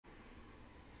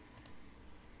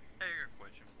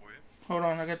Hold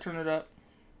on, I gotta turn it up.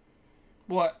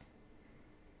 What?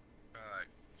 Alright,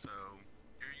 so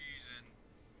you're using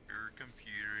your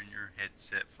computer and your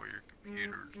headset for your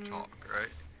computer to talk, right?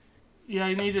 Yeah,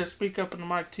 you need to speak up in the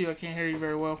mic too. I can't hear you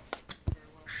very well.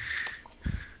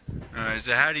 Alright,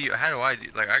 so how do I do,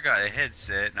 like, I got a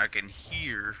headset and I can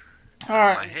hear out of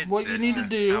my Alright, what you headset, need so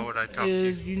to how do would I talk to you?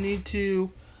 is you need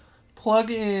to plug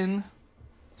in.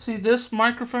 See, this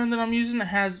microphone that I'm using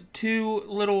has two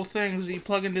little things that you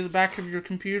plug into the back of your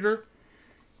computer,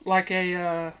 like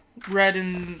a red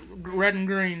and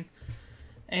green,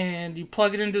 and you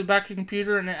plug it into the back of your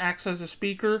computer, and it acts as a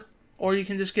speaker. Or you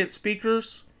can just get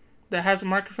speakers that has a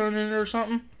microphone in it or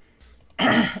something,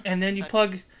 and then you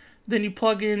plug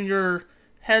in your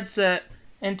headset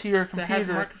into your computer that has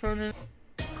a microphone in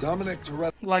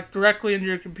it, like directly into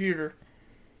your computer.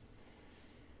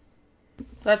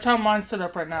 That's how mine's set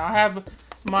up right now. I have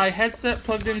my headset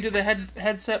plugged into the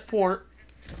headset port,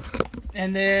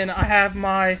 and then I have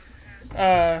my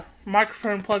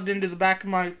microphone plugged into the back of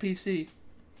my PC.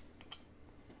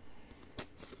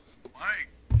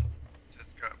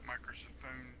 It's got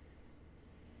microphone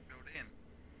built in.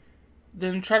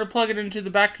 Then try to plug it into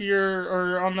the back of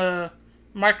or on the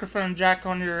microphone jack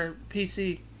on your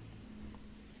PC.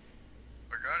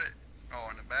 I got it. Oh,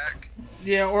 in the back?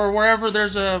 Yeah, or wherever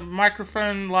there's a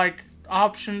microphone like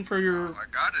option for your. I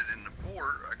got it in the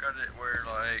port. I got it where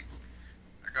like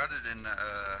I got it in the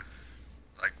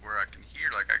like where I can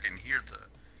hear the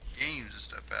games and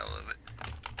stuff out of it.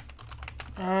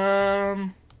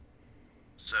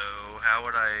 So how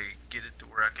would I get it to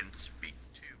where I can speak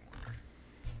to?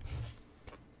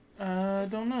 I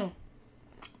don't know.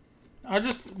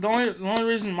 The only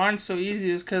reason mine's so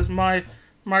easy is because my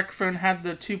microphone had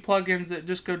the two plugins that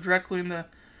just go directly in the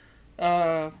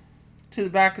to the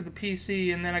back of the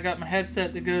PC, and then I got my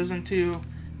headset that goes into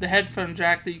the headphone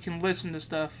jack that you can listen to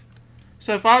stuff.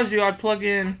 So if I was you, I'd plug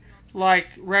in like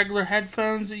regular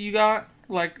headphones that you got,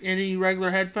 like any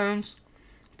regular headphones.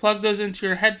 Plug those into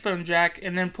your headphone jack,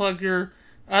 and then plug your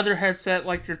other headset,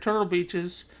 like your Turtle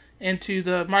Beaches, into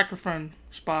the microphone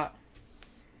spot.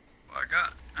 Well, I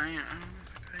don't know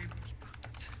if I got any more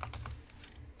spots.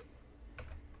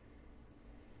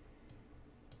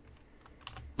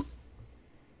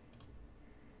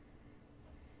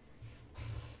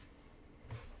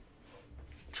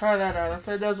 Try that out. If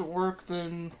that doesn't work,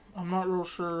 then I'm not real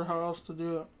sure how else to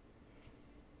do it.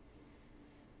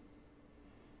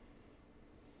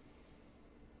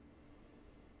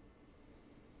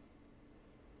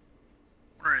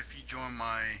 Or if you join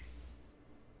my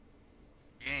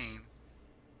game,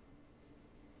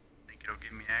 I think it'll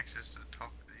give me access to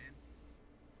talk then.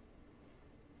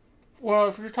 Well,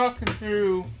 if you're talking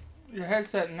through your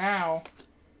headset now,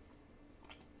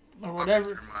 or whatever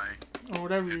you're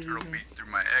using. Through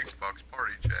my Xbox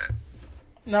party chat.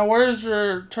 Now, where is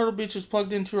your Turtle Beaches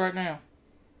plugged into right now?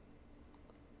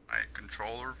 My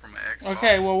controller from my Xbox.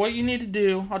 Okay, well, what you need to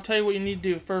do, I'll tell you what you need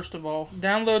to do first of all.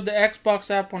 Download the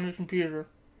Xbox app on your computer.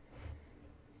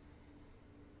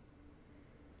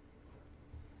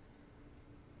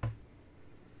 Are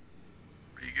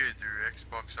you good through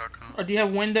Xbox.com? Or do you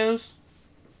have Windows?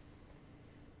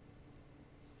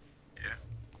 Yeah.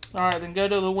 Alright, then go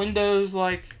to the Windows,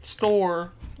 like,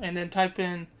 store, and then type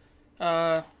in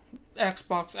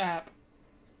Xbox app.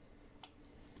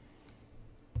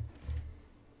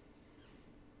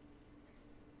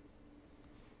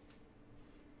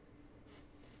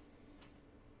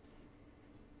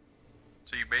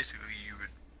 So you would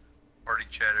party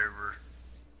chat over.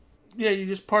 Yeah, you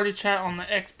just party chat on the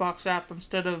Xbox app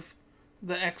instead of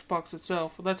the Xbox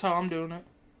itself. That's how I'm doing it.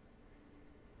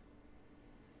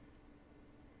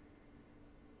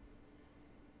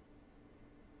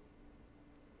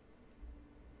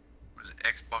 Was it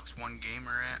Xbox One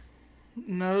Gamer app?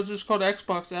 No, it's just called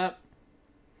Xbox app.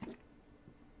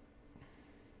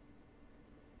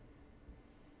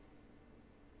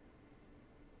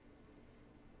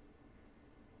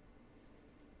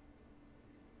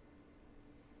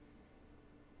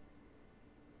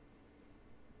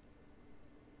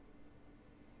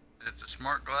 Is it the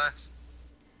smart glass?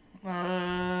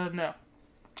 No.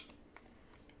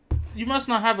 You must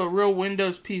not have a real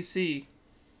Windows PC.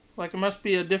 Like, it must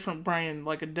be a different brand,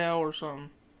 like a Dell or something.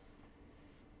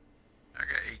 I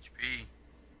got HP.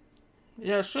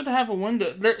 Yeah, it should have a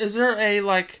window. Is there a,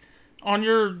 like, on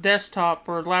your desktop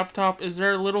or laptop, is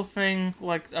there a little thing,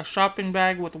 like a shopping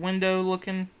bag with a window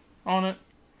looking on it?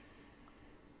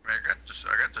 I got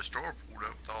the store pulled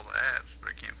up with all the apps, but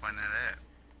I can't find that app.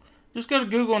 Just go to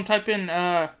Google and type in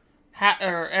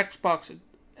Xbox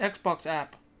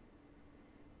app.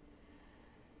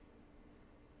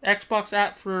 Xbox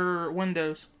app for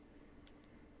Windows.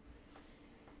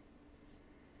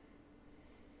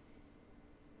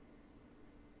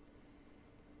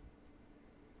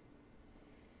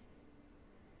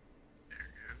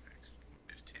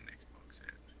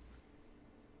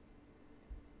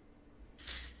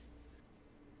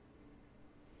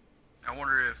 I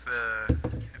wonder if I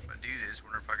do this,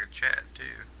 wonder if I could chat too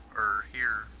or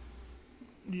hear.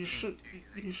 You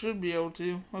should be able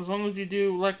to, as long as you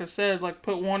do, like I said, like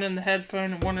put one in the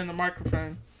headphone and one in the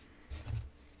microphone.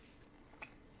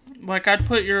 Like I'd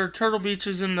put your Turtle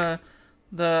Beaches in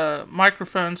the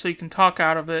microphone so you can talk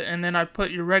out of it, and then I'd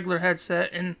put your regular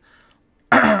headset in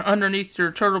underneath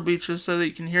your Turtle Beaches so that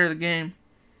you can hear the game.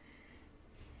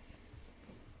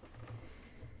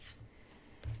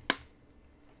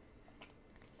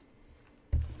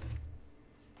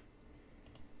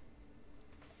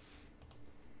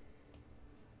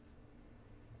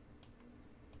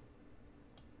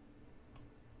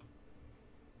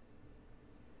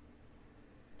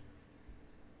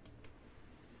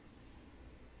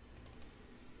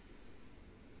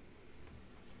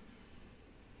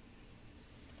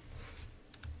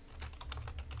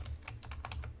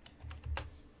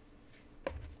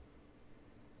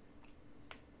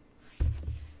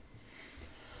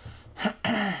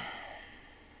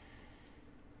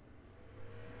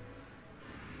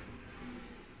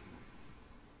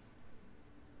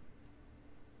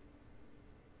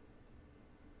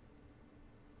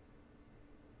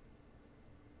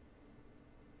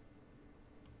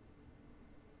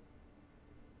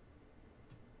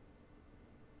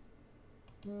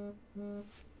 Oh well.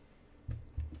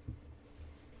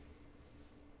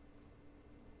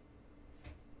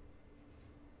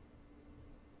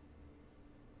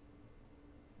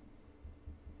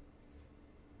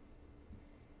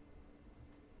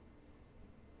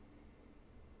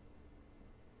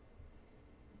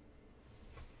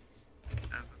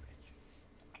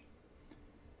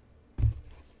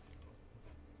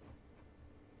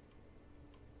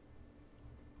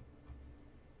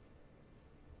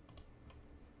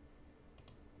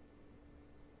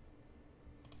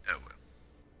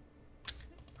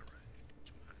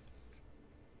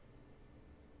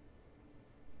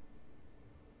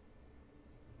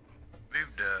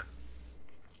 Moved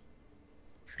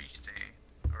tree stand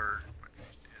or my tree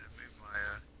stand. I moved my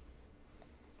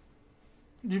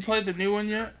Did you play the new one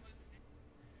yet?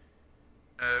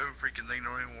 no freaking thing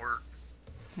don't even work.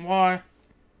 Why?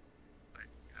 Like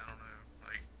I don't know.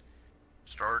 Like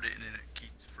start it and then it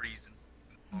keeps freezing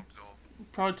and logs off.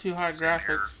 Probably too high Same error.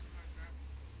 graphics.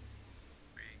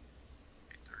 Paid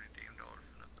 $30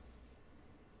 for nothing.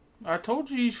 I told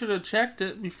you should have checked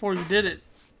it before you did it.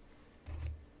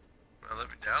 Well, let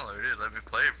me download it. Let me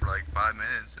play it for like 5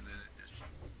 minutes and then it just.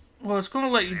 Well, it's going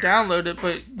to let you download it,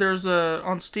 but there's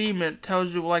on Steam it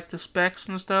tells you like the specs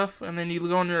and stuff, and then you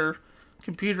go on your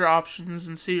computer options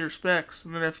and see your specs,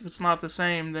 and then if it's not the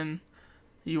same, then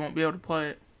you won't be able to play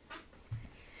it.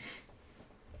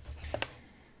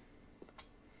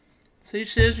 See,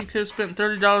 Shiz, you could have spent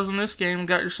 $30 on this game and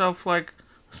got yourself like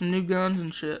some new guns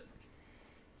and shit.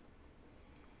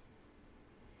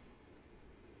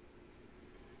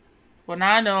 Well,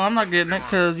 now I know I'm not getting it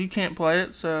because you can't play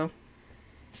it, so.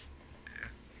 Yeah.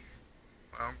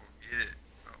 Well, I'm gonna get it.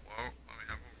 Well, I mean,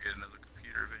 I'm gonna get another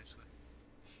computer eventually.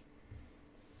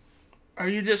 Are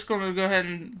you just going to go ahead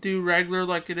and do regular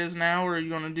like it is now, or are you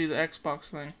going to do the Xbox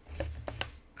thing? I'm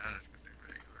just gonna do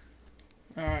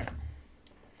regular. Alright.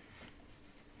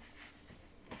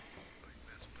 Like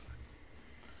this,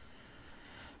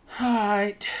 but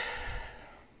Alright.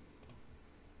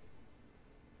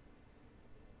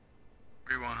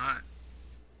 where you want to hunt?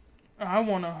 I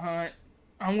want to hunt.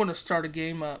 I'm going to start a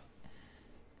game up.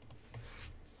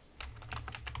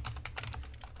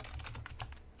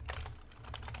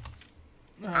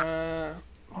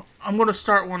 I'm going to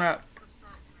start one up.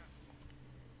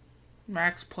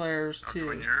 Max players, Not too.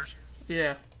 20 years?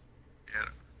 Yeah. Yeah.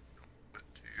 But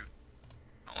two.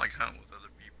 I don't like hunting with other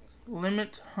people.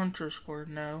 Limit hunter score,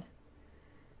 no.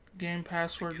 Game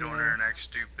password, Get on no. there and act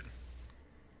stupid.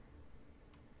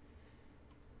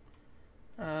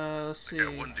 Let's see. I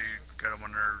got one dude got on my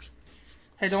nerves.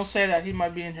 Hey, don't say that. He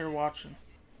might be in here watching.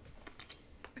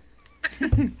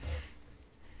 You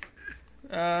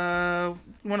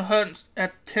want to hunt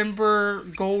at Timber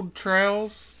Gold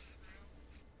Trails?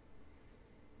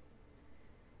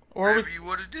 Or Whatever you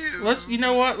want to do. you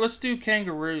know what? Let's do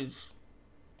kangaroos.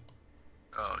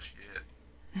 Oh shit.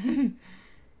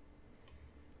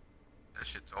 That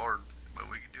shit's hard, but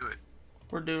we can do it.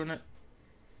 We're doing it.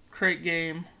 Crate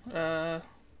game. Let's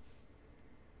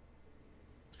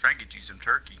try and get you some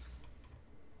turkey.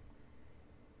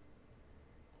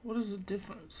 What is the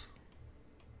difference?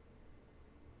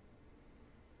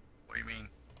 What do you mean?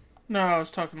 No, I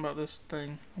was talking about this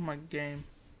thing on my game.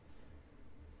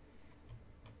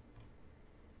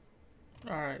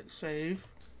 Alright, save.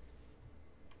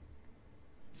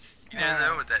 You know,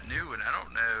 though, with that new one, I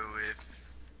don't know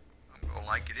if I'm gonna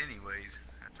like it anyways.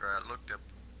 After I looked up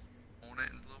on it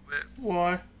in a little bit,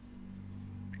 Why?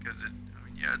 because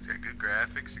yeah, it's got good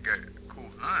graphics, it got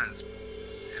cool hunts,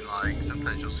 and like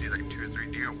sometimes you'll see like 2 or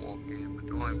 3 deer walk in. But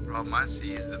the only problem I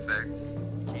see is the fact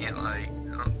you can't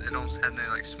they don't have any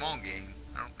like small game.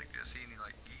 I don't think I see any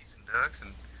like geese and ducks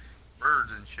and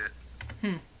birds and shit.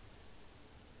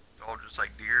 It's all just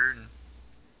like deer and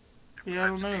Yeah, I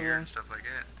don't types know of deer then. and stuff like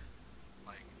that.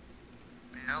 Like,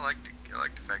 man, I like the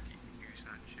fact that you can goose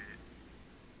hunt and shit.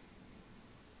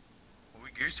 When we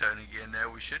goose hunting again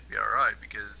now, we should be alright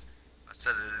because I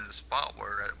set it in a spot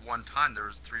where at one time there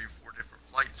was 3 or 4 different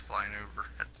flights flying over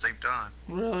at the same time.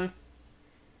 Really?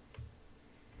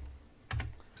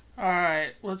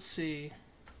 Alright, let's see.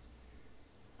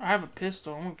 I have a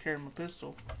pistol. I'm gonna carry my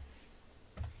pistol.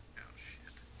 Oh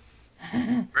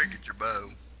shit. Break at your bow.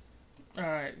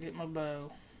 Alright, get my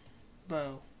bow.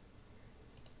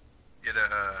 Get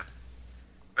a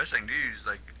best thing to do is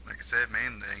like I said,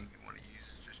 man, thing you want to use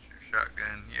is just your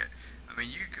shotgun. Yeah, I mean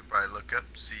you could probably look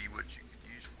up to see what you could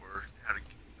use for how to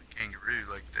get the kangaroo.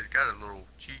 Like they got a little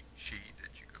cheat sheet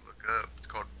that you could look up. It's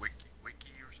called Wiki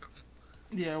or something.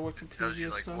 Yeah, It tells you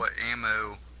like stuff. what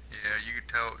ammo. Yeah, you can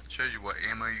tell. It shows you what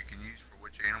ammo you can use for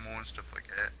which animal and stuff like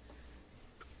that.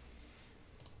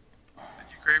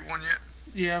 Did you create one yet?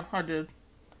 Yeah, I did.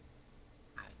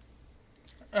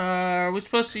 Are we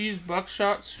supposed to use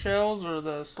buckshot shells or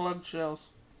the slug shells?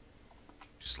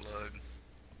 Slug.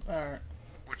 Alright.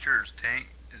 What's yours?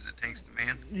 Tank? Is it Tanks the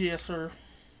Man? Yes, sir.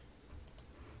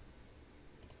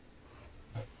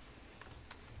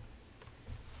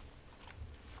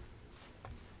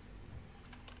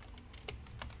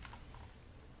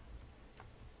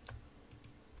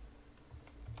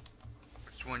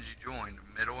 Which ones you joined?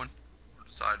 The middle one or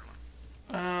the side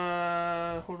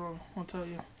one? Hold on. I'll tell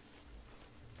you.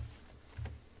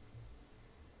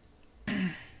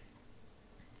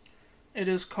 It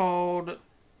is called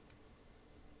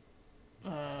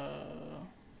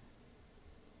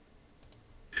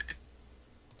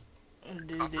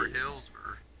Copper Hills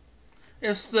or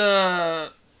it's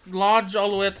the lodge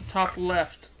all the way at the top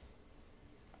left.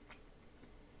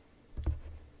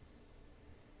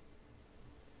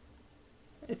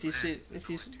 If you see, if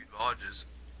you 2 lodges.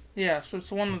 yeah, so it's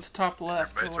the one at the top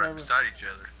left or It's whatever. right beside each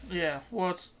other. Yeah,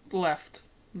 well, it's left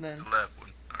then. The left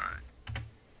one. All right.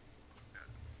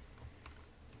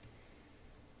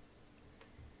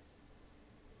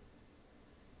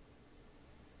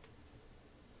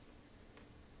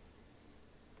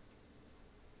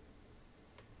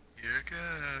 Here it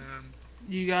comes.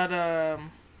 You got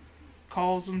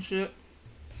calls and shit.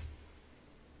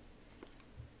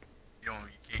 You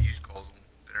can't use calls.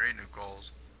 There ain't no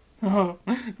calls. Oh,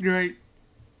 great.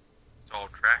 It's all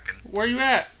tracking. Where you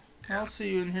at? Yeah. I'll see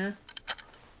you in here.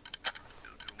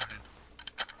 Still doing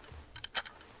it.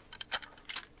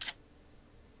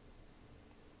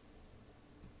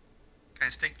 What kind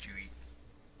of steak do you eat?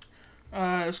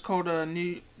 It's called a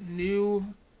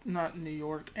not New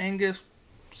York, Angus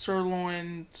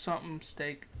sirloin something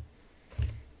steak.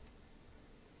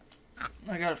 Huh.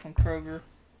 I got it from Kroger.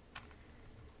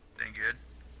 Ain't good.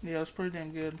 Yeah, it's pretty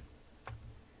damn good.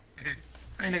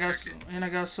 How And you I got cook it? and I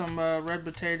got some red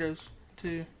potatoes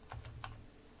too.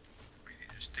 Or you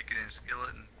just stick it in a skillet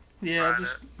and Yeah, fry it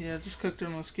up? just cooked it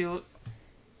in a skillet.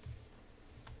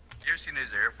 You ever seen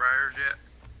those air fryers yet?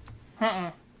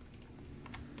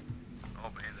 Oh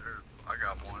man, I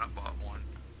got one. I bought one,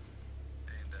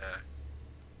 and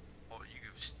well, you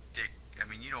can stick. I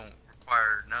mean, you don't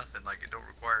require nothing. Like it don't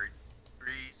require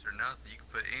grease or nothing. You can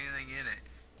put anything in it,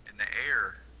 in the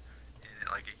air, and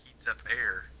it heats up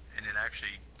air, and it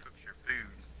actually cooks your food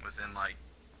within like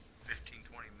 15,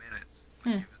 20 minutes.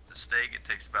 Like if it's a steak, it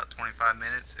takes about 25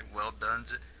 minutes. It well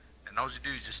dones it, and all you do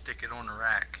is just stick it on the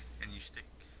rack, and you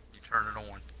turn it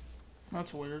on.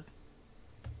 That's weird.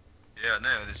 Yeah,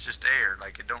 no, it's just air.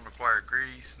 Like it don't require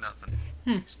grease, nothing.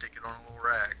 You stick it on a little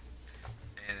rack,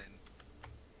 and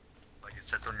like it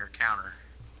sits on your counter.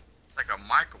 It's like a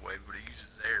microwave, but it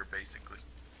uses air basically.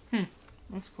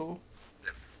 That's cool.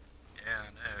 Yeah,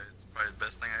 no, it's probably the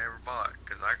best thing I ever bought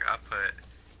because I put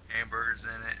hamburgers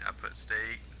in it. I put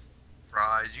steak,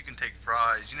 fries. You can take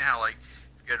fries. You know how like if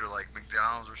you go to like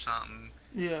McDonald's or something,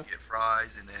 Yeah. you get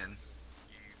fries, and then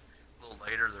a little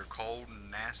later they're cold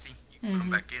and nasty. You can put them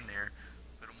back in there,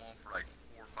 put them on for like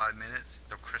 4 or 5 minutes.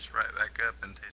 They'll crisp right back up and taste